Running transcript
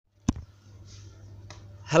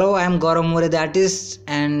Hello, I am Gaurav More, the artist,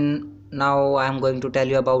 and now I am going to tell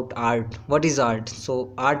you about art. What is art?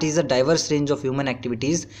 So, art is a diverse range of human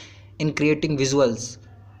activities in creating visuals,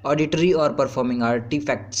 auditory or performing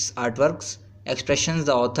artifacts, artworks, expressions,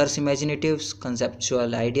 the author's imaginatives,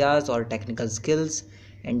 conceptual ideas, or technical skills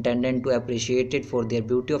intended to appreciate it for their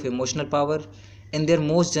beauty of emotional power. In their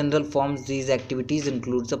most general forms, these activities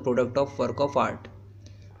include the product of work of art.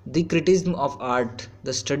 The criticism of art,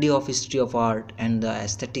 the study of history of art, and the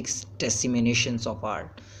aesthetics disseminations of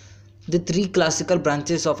art. The three classical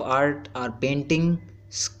branches of art are painting,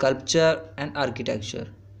 sculpture, and architecture.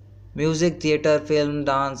 Music, theatre, film,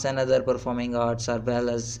 dance, and other performing arts, as well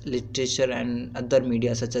as literature and other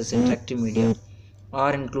media such as interactive media,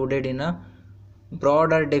 are included in a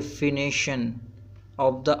broader definition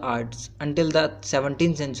of the arts. Until the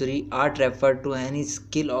 17th century, art referred to any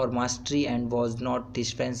skill or mastery and was not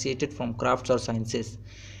differentiated from crafts or sciences.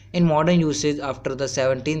 In modern usage after the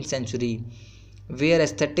 17th century, where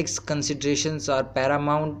aesthetics considerations are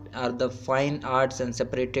paramount, are the fine arts and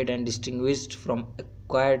separated and distinguished from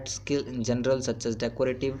acquired skill in general, such as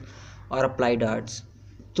decorative or applied arts.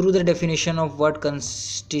 Through the definition of what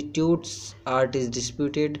constitutes art is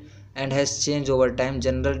disputed and has changed over time,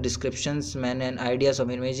 general descriptions, men and ideas of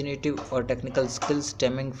imaginative or technical skills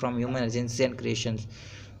stemming from human agency and creations.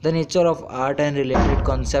 The nature of art and related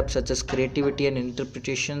concepts such as creativity and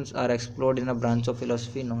interpretations are explored in a branch of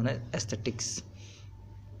philosophy known as aesthetics.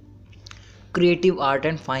 Creative art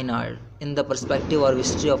and fine art. In the perspective or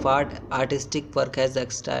history of art, artistic work has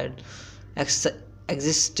ex-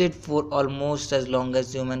 existed for almost as long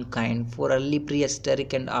as humankind. For early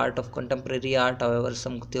prehistoric and art of contemporary art, however,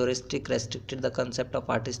 some theorists restricted the concept of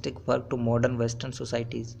artistic work to modern Western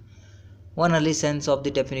societies. One early sense of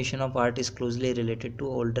the definition of art is closely related to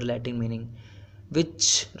older Latin meaning,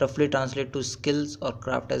 which roughly translate to skills or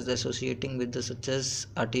craft as associating with the such as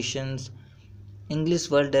artisans. English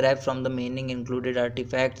word derived from the meaning included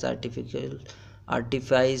artifacts, artificial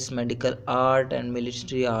artifice, medical art, and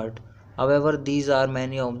military art. However, these are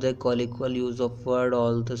many of the colloquial use of word,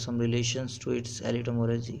 although some relations to its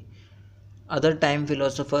etymology. Other time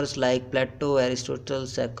philosophers like Plato, Aristotle,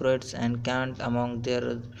 Socrates, and Kant, among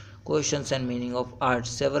their questions and meaning of art.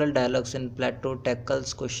 Several dialogues in Plato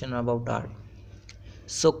tackles question about art.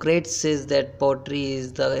 Socrates says that poetry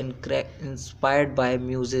is inspired by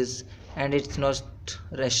muses and it's not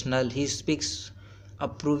rational. He speaks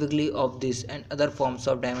approvingly of this and other forms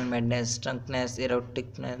of diamond madness, drunkenness,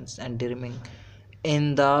 eroticness, and dreaming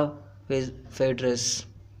in the Phaedrus.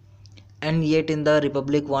 And yet, in the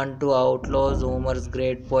Republic, want to outlaw Homer's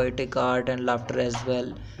great poetic art and laughter as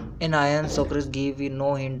well. In Ion, Socrates gave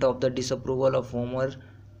no hint of the disapproval of Homer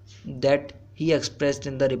that he expressed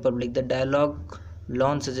in the Republic. The dialogue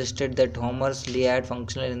long suggested that Homer's Iliad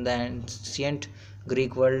functioned in the ancient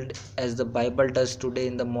Greek world as the Bible does today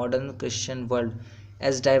in the modern Christian world,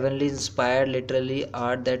 as divinely inspired literary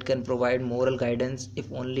art that can provide moral guidance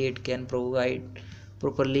if only it can provide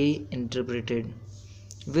properly interpreted.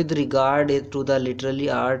 With regard to the literary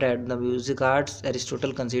art and the music arts,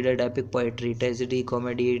 Aristotle considered epic poetry, tragedy,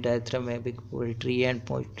 comedy, dithyramb, epic poetry, and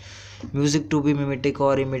music to be mimetic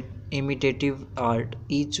or imitative art,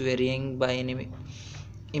 each varying by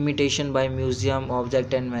imitation by museum,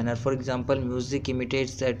 object, and manner. For example, music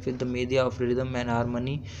imitates that with the media of rhythm and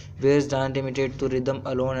harmony, whereas dance imitates to rhythm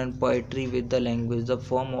alone, and poetry with the language. The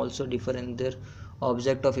form also differ in their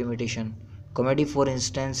object of imitation. Comedy, for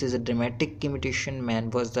instance, is a dramatic imitation man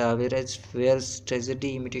was the average, whereas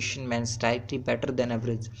tragedy imitation man slightly better than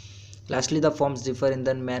average. Lastly, the forms differ in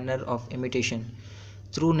the manner of imitation.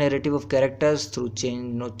 Through narrative of characters, through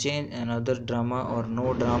change, no change, and other drama or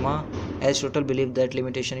no drama, Aristotle believed that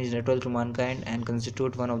limitation is natural to mankind and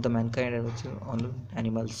constitute one of the mankind on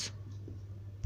animals.